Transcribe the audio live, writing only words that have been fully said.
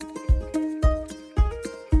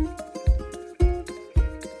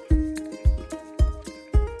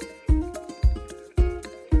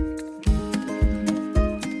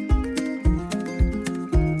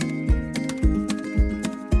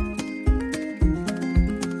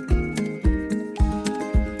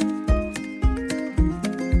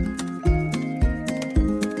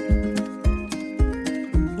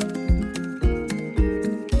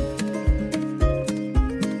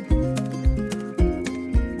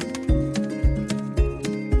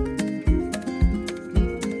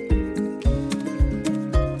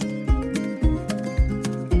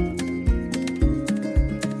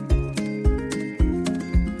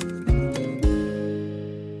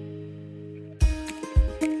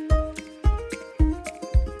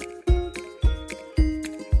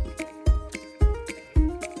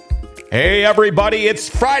Hey, everybody, it's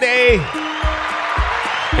Friday.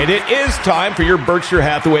 And it is time for your Berkshire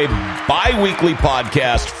Hathaway bi-weekly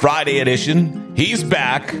podcast, Friday edition. He's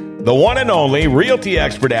back, the one and only realty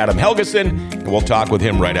expert, Adam Helgeson, and we'll talk with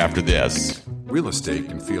him right after this. Real estate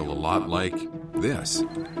can feel a lot like this,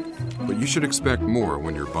 but you should expect more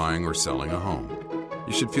when you're buying or selling a home.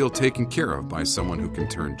 You should feel taken care of by someone who can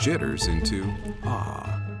turn jitters into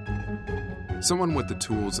someone with the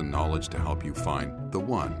tools and knowledge to help you find the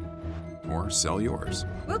one or sell yours.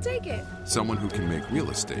 We'll take it. Someone who can make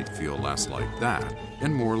real estate feel less like that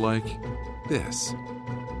and more like this.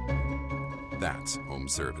 That's Home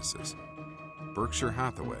Services. Berkshire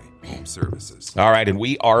Hathaway Home Services. All right, and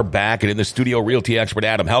we are back, and in the studio, realty expert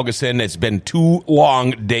Adam Helgeson. It's been 2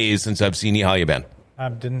 long days since I've seen you. How you been?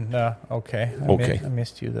 Okay. Okay. I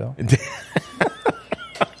missed you, though.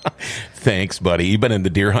 Thanks, buddy. You've been in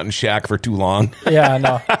the deer hunting shack for too long. Yeah, I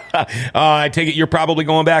know. I take it you're probably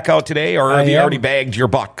going back out today, or have you already bagged your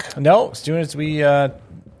buck? No, as soon as we get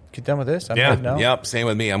done with this, I'm heading out. Yep, same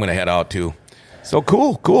with me. I'm going to head out, too. So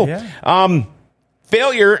cool. Yeah.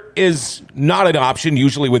 Failure is not an option,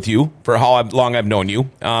 usually with you, for how long I've known you.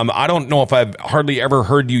 I don't know if I've hardly ever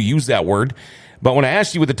heard you use that word, but when I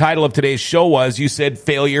asked you what the title of today's show was, you said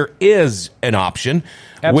failure is an option.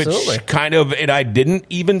 Absolutely. Which kind of, and I didn't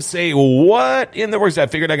even say what in the words. I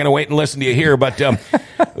figured I'm going to wait and listen to you here, but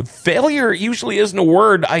failure usually isn't a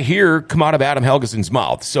word I hear come out of Adam Helgeson's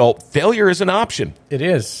mouth. So failure is an option. It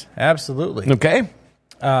is, absolutely. Okay.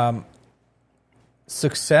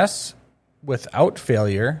 Success without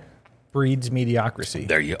failure breeds mediocrity.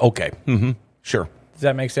 There you, okay. Mm-hmm. Sure. Does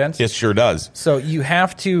that make sense? It sure does. So you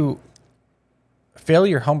have to,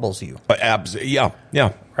 failure humbles you. Yeah.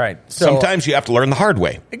 Right. So, sometimes you have to learn the hard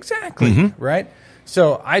way. Exactly. Right.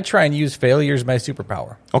 So I try and use failure as my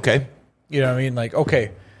superpower. Okay. You know what I mean? Like,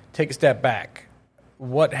 okay, take a step back.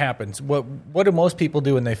 What happens? What do most people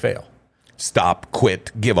do when they fail? Stop, quit,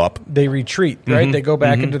 give up. They retreat, right? They go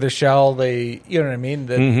back into their shell. They, you know what I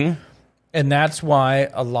mean? And that's why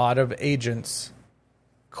a lot of agents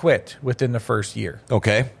quit within the first year.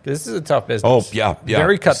 Okay. This is a tough business. Oh, yeah.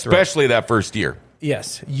 Very cutthroat. Especially that first year.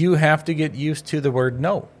 Yes. You have to get used to the word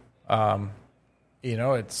no. You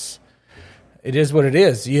know, it is what it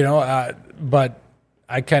is, you know, but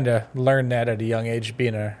I kind of learned that at a young age,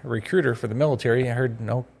 being a recruiter for the military. I heard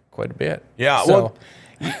no quite a bit. Yeah. So,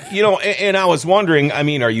 well, you know, and I was wondering, I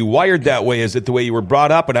mean, are you wired that way? Is it the way you were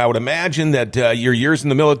brought up? And I would imagine that your years in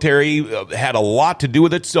the military had a lot to do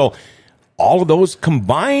with it. So all of those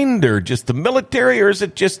combined, or just the military, or is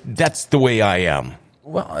it just that's the way I am?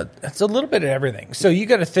 well, it's a little bit of everything. So you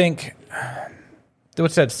got to think,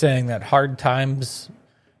 what's that saying, that hard times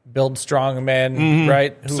build strong men,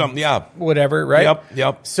 right? Whatever, right?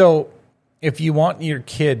 Yep. So if you want your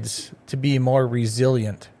kids to be more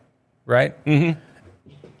resilient, right? Mm-hmm.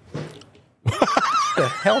 What the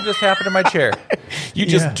hell just happened to my chair? You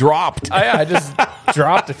just dropped. I just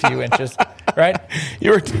dropped a few inches, right?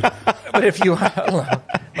 You were But if you,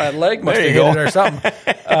 my leg must have hit it or something.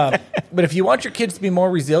 But if you want your kids to be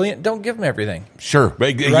more resilient, don't give them everything. Sure.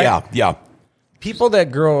 Right? Yeah. People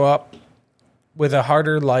that grow up with a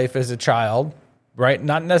harder life as a child, right?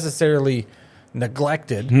 Not necessarily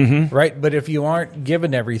neglected, right? But if you aren't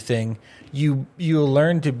given everything, you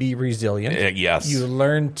learn to be resilient. Yes. You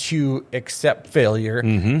learn to accept failure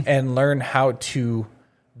and learn how to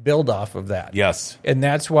build off of that. Yes. And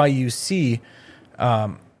that's why you see a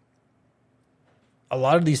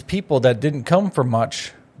lot of these people that didn't come from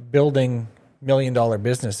much building $1 million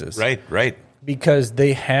businesses. Right. Because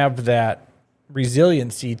they have that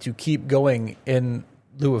resiliency to keep going in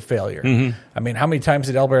lieu of failure. I mean, how many times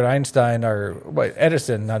did Edison,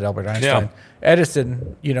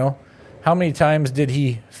 how many times did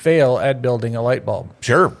he fail at building a light bulb?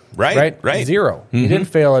 Sure. Right. Zero. He didn't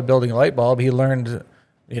fail at building a light bulb. He learned,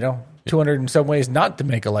 200 and some ways not to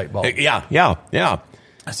make a light bulb. Yeah.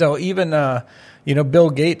 So even, Bill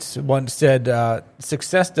Gates once said,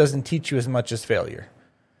 success doesn't teach you as much as failure.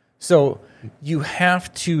 So you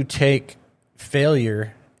have to take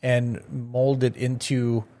failure and mold it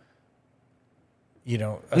into,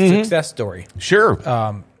 a success story.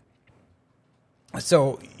 Sure.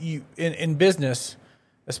 So you in business,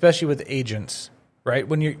 especially with agents, right?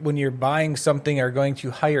 When you're buying something or going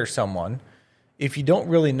to hire someone, if you don't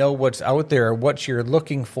really know what's out there or what you're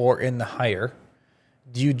looking for in the hire,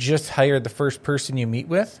 do you just hire the first person you meet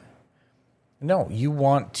with? No, you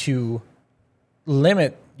want to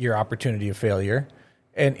limit your opportunity of failure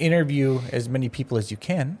and interview as many people as you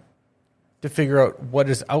can to figure out what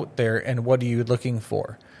is out there and what are you looking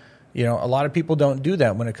for. You know, a lot of people don't do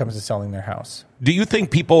that when it comes to selling their house. Do you think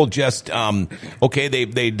people just,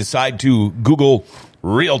 they decide to Google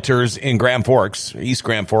realtors in Grand Forks, East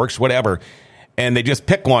Grand Forks, whatever, and they just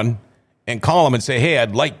pick one and call them and say, hey,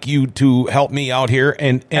 I'd like you to help me out here.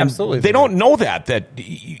 And Absolutely. They don't know that,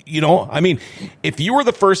 I mean, if you were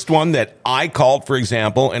the first one that I called, for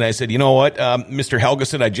example, and I said, you know what, Mr.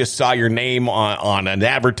 Helgeson, I just saw your name on an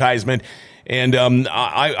advertisement, and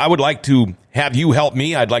I would like to have you help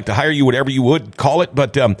me. I'd like to hire you, whatever you would call it.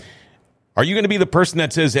 But are you going to be the person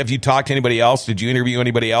that says, have you talked to anybody else? Did you interview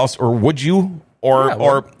anybody else? Or would you?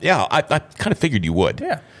 I kind of figured you would.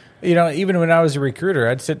 Yeah. You know, even when I was a recruiter,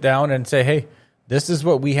 I'd sit down and say, hey, this is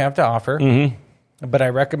what we have to offer. Mm-hmm. But I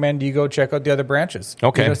recommend you go check out the other branches.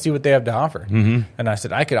 Okay. You know, see what they have to offer. Mm-hmm. And I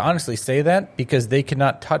said, I could honestly say that because they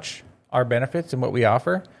cannot touch our benefits and what we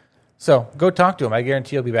offer. So go talk to them. I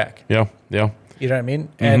guarantee you'll be back. Yeah, yeah. You know what I mean?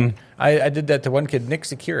 Mm-hmm. And I did that to one kid, Nick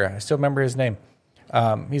Secura. I still remember his name.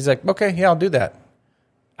 He's like, okay, yeah, I'll do that.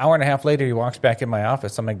 Hour and a half later, he walks back in my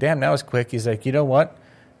office. I'm like, damn, that was quick. He's like, you know what?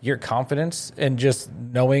 Your confidence and just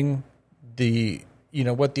knowing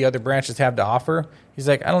what the other branches have to offer. He's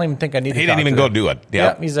like, I don't even think I need to. He didn't even go do it.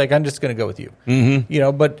 Yeah. He's like, I'm just going to go with you. Mm-hmm. You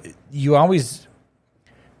know, but you always,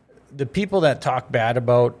 the people that talk bad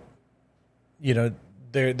about,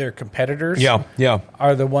 their competitors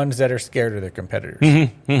are the ones that are scared of their competitors.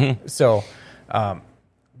 Mm-hmm. Mm-hmm. So,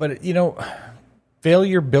 but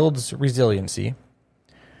failure builds resiliency.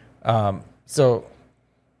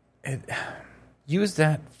 Use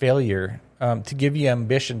that failure to give you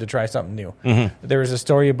ambition to try something new. Mm-hmm. There was a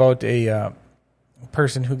story about a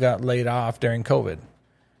person who got laid off during COVID,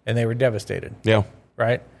 and they were devastated. Yeah.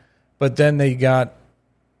 Right? But then they got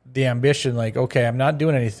the ambition, like, okay, I'm not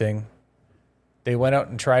doing anything. They went out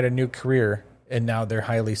and tried a new career, and now they're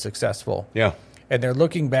highly successful. Yeah. And they're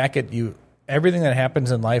looking back at you. Everything that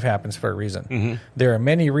happens in life happens for a reason. Mm-hmm. There are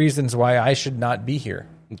many reasons why I should not be here.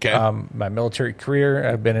 Okay. My military career,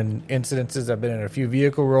 I've been in incidences, I've been in a few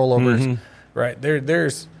vehicle rollovers. Mm-hmm. Right.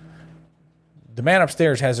 There's the man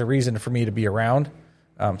upstairs has a reason for me to be around.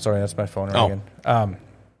 Sorry, that's my phone ringing.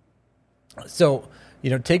 So,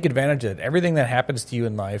 take advantage of it. Everything that happens to you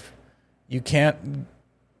in life, you can't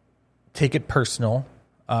take it personal.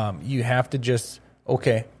 You have to just,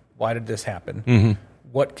 okay, why did this happen? Mm-hmm.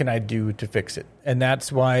 What can I do to fix it? And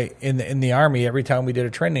that's why in the Army, every time we did a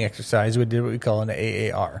training exercise, we did what we call an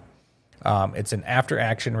AAR. It's an after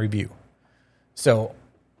action review. So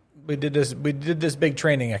we did this big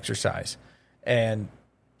training exercise, and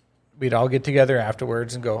we'd all get together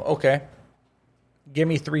afterwards and go, okay, give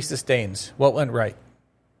me 3 sustains. What went right?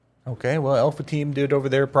 Okay, well, Alpha Team did over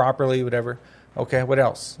there properly, whatever. Okay, what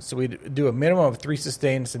else? So we'd do a minimum of 3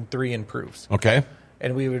 sustains and 3 improves. Okay.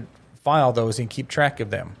 And we would file those and keep track of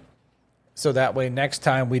them. So that way, next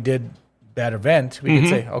time we did that event, we could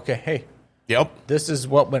say, okay, hey, this is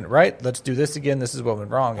what went right. Let's do this again. This is what went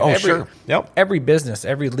wrong. And sure. Yep. Every business,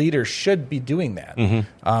 every leader should be doing that.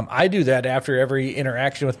 Mm-hmm. I do that after every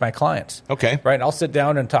interaction with my clients. Okay. Right? I'll sit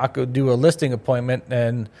down and do a listing appointment,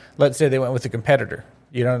 and let's say they went with a competitor.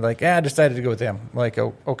 I decided to go with them. I'm like,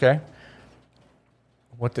 oh, okay.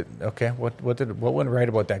 What went right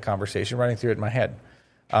about that conversation? Running through it in my head.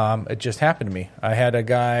 It just happened to me. I had a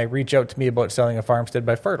guy reach out to me about selling a farmstead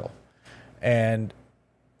by Fertile. And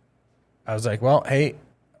I was like, well, hey,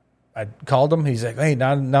 I called him. He's like, hey,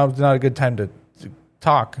 now's not a good time to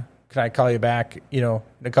talk. Can I call you back, in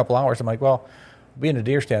a couple hours? I'm like, well, I'll be in a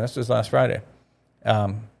deer stand. This was last Friday.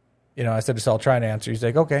 I said, so I'll try and answer. He's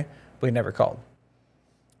like, okay. But he never called.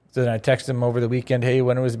 So then I texted him over the weekend, hey,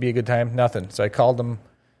 when would be a good time? Nothing. So I called him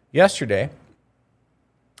yesterday.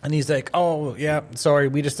 And he's like, oh, yeah, sorry,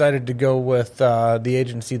 we decided to go with the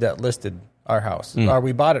agency that listed our house, or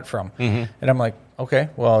we bought it from. Mm-hmm. And I'm like, okay,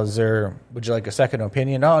 well, would you like a second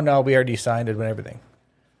opinion? Oh, no, we already signed it and everything.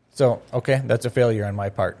 So, okay, that's a failure on my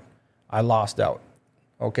part. I lost out.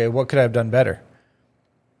 Okay, what could I have done better?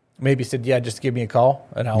 Maybe said, yeah, just give me a call,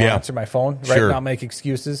 and I'll answer my phone, right? Sure. Not make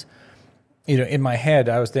excuses. In my head,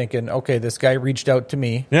 I was thinking, okay, this guy reached out to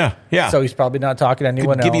me. Yeah, yeah. So he's probably not talking to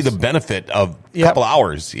anyone else. Give you the benefit of a couple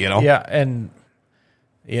hours, Yeah, and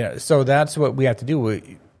so that's what we have to do.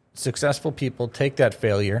 Successful people take that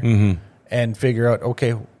failure and figure out,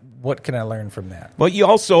 okay, what can I learn from that? Well, you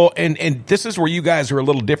also, and this is where you guys are a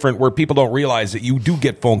little different, where people don't realize that you do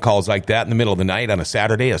get phone calls like that in the middle of the night on a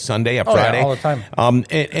Saturday, a Sunday, a Friday. Yeah, all the time.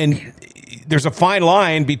 And there's a fine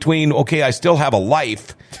line between, okay, I still have a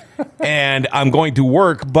life and I'm going to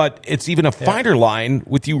work, but it's even a finer line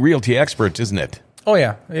with you realty experts, isn't it? Oh,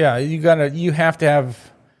 yeah. Yeah, you have to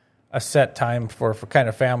have a set time for kind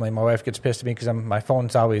of family. My wife gets pissed at me because my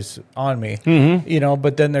phone's always on me,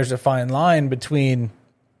 but then there's a fine line between,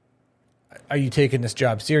 are you taking this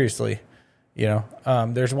job seriously?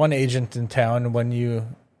 There's one agent in town, when you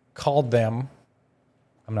called them,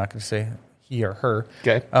 I'm not going to say he or her.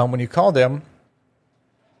 Okay. When you call them,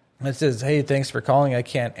 it says, hey, thanks for calling. I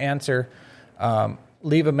can't answer.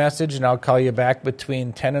 Leave a message and I'll call you back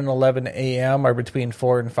between 10 and 11 a.m. or between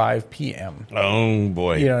 4 and 5 p.m. Oh,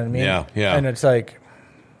 boy. You know what I mean? Yeah. And it's like,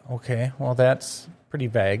 okay, well, that's pretty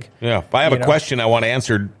vague. Yeah. If I have a question I want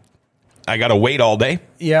answered, I got to wait all day?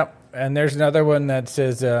 Yep. And there's another one that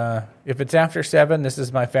says, if it's after 7, this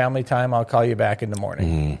is my family time. I'll call you back in the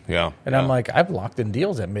morning. Yeah. And I'm like, I've locked in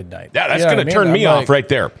deals at midnight. Yeah, that's going to turn me off right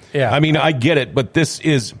there. Yeah. I mean, I get it, but this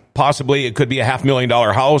is possibly, it could be a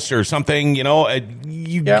 $500,000 house or something,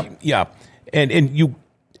 Yeah. And you,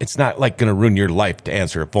 it's not like going to ruin your life to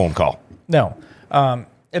answer a phone call. No.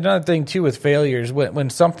 Another thing, too, with failures, when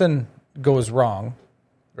something goes wrong,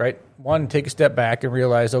 right? One, take a step back and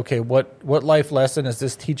realize, okay, what life lesson is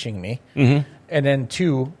this teaching me? Mm-hmm. And then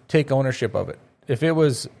 2, take ownership of it. If it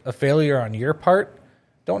was a failure on your part,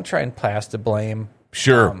 don't try and pass the blame.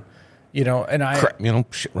 Sure.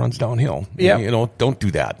 Shit runs downhill. Yeah. Don't do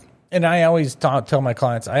that. And I always tell my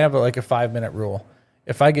clients, I have like a 5-minute rule.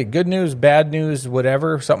 If I get good news, bad news,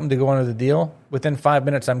 whatever, something to go into the deal, within 5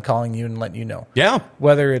 minutes, I'm calling you and letting you know. Yeah.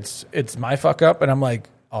 Whether it's my fuck up and I'm like,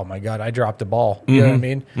 oh my God, I dropped the ball. You know what I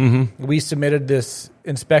mean? Mm-hmm. We submitted this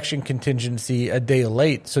inspection contingency a day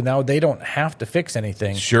late, so now they don't have to fix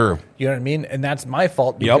anything. Sure. You know what I mean? And that's my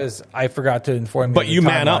fault because I forgot to inform you. But you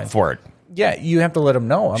man up for it. Yeah, you have to let them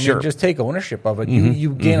know. I mean, just take ownership of it. Mm-hmm.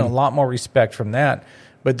 You gain a lot more respect from that.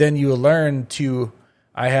 But then you learn to,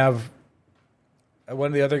 I have one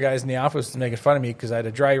of the other guys in the office was making fun of me because I had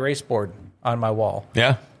a dry erase board on my wall.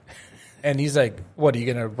 Yeah. And he's like, what, are you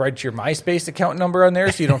going to write your MySpace account number on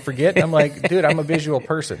there so you don't forget? And I'm like, dude, I'm a visual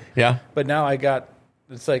person. Yeah. But now I got,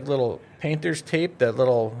 it's like little painter's tape, that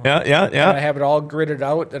little. Yeah. And I have it all gridded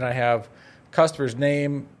out, and I have customer's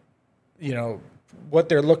name, what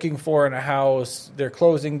they're looking for in a house, their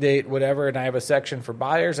closing date, whatever. And I have a section for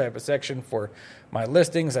buyers. I have a section for my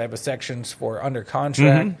listings. I have a section for under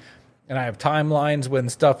contract. And I have timelines when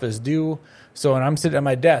stuff is due. So when I'm sitting at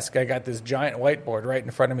my desk, I got this giant whiteboard right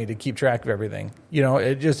in front of me to keep track of everything.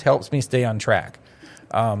 It just helps me stay on track.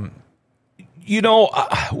 With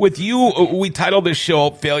you, we titled this show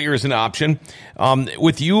 "Failure is an Option."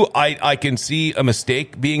 With you, I can see a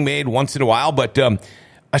mistake being made once in a while, but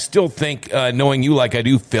I still think, knowing you like I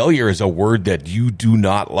do, failure is a word that you do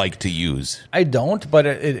not like to use. I don't, but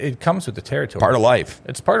it comes with the territory. Part of life.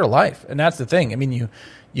 It's part of life, and that's the thing. I mean,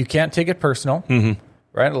 you can't take it personal,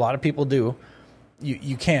 right? A lot of people do.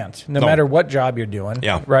 You can't, no matter what job you're doing,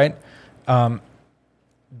 right?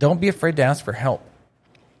 Don't be afraid to ask for help,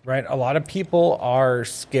 right? A lot of people are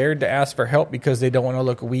scared to ask for help because they don't want to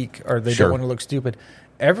look weak or they don't want to look stupid.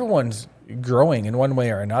 Everyone's growing in one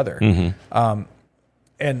way or another.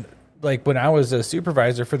 And like when I was a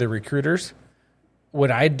supervisor for the recruiters,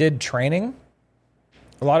 when I did training,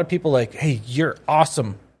 a lot of people like, hey, you're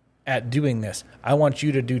awesome at doing this. I want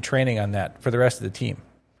you to do training on that for the rest of the team.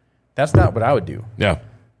 That's not what I would do. Yeah.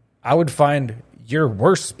 I would find your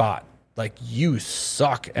worst spot. Like, you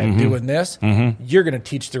suck at doing this. You're going to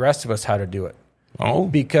teach the rest of us how to do it. Oh,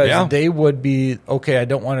 because they would be, okay, I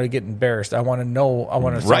don't want to get embarrassed. I want to know. I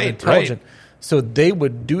want to sound intelligent. Right. So they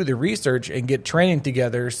would do the research and get training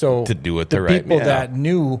together. So to do it the people that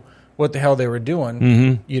knew what the hell they were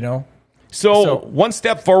doing, So one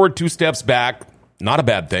step forward, 2 steps back. Not a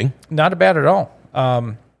bad thing. Not bad at all.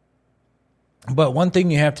 But one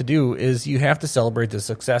thing you have to do is you have to celebrate the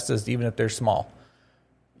successes, even if they're small.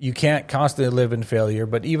 You can't constantly live in failure,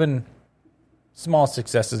 but even small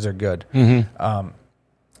successes are good. And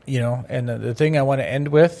the thing I want to end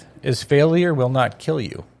with is failure will not kill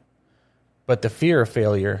you, but the fear of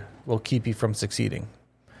failure will keep you from succeeding.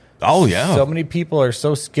 Oh, yeah. So many people are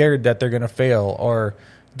so scared that they're going to fail or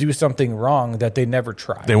do something wrong that they never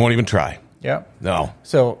try. They won't even try. Yeah. No.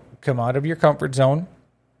 So come out of your comfort zone.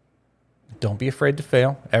 Don't be afraid to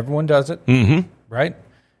fail. Everyone does it. Right?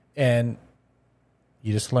 And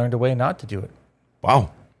you just learned a way not to do it. Wow.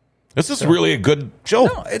 This is really a good show.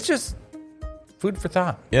 No, it's just food for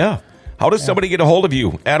thought. Yeah. How does somebody get a hold of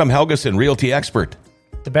you? Adam Helgeson, Realty Expert.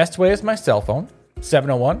 The best way is my cell phone,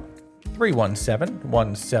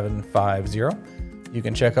 701-317-1750. You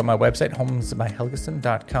can check out my website,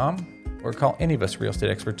 homesbyhelgeson.com, or call any of us real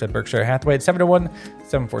estate experts at Berkshire Hathaway at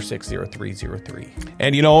 701-746-0303.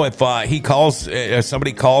 And if he calls,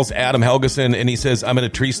 somebody calls Adam Helgeson and he says, I'm in a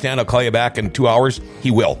tree stand, I'll call you back in 2 hours,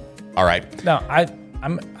 he will. All right. Now,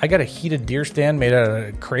 I got a heated deer stand made out of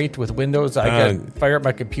a crate with windows. I got fire up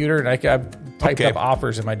my computer and I've typed up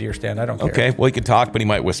offers in my deer stand. I don't care. Okay, well, he can talk, but he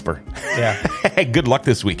might whisper. Yeah. Hey, good luck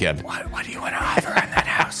this weekend. What do you want to offer on that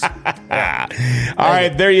house? All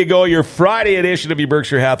right, there you go. Your Friday edition of your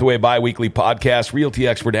Berkshire Hathaway bi-weekly podcast. Realty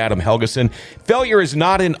expert Adam Helgeson. Failure is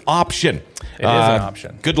not an option. It is an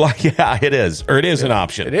option. Good luck. Yeah, it is. Or it is an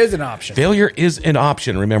option. It is an option. Failure is an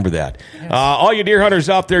option. Remember that. Yes. All you deer hunters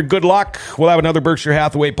out there, good luck. We'll have another Berkshire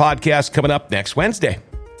Hathaway podcast coming up next Wednesday.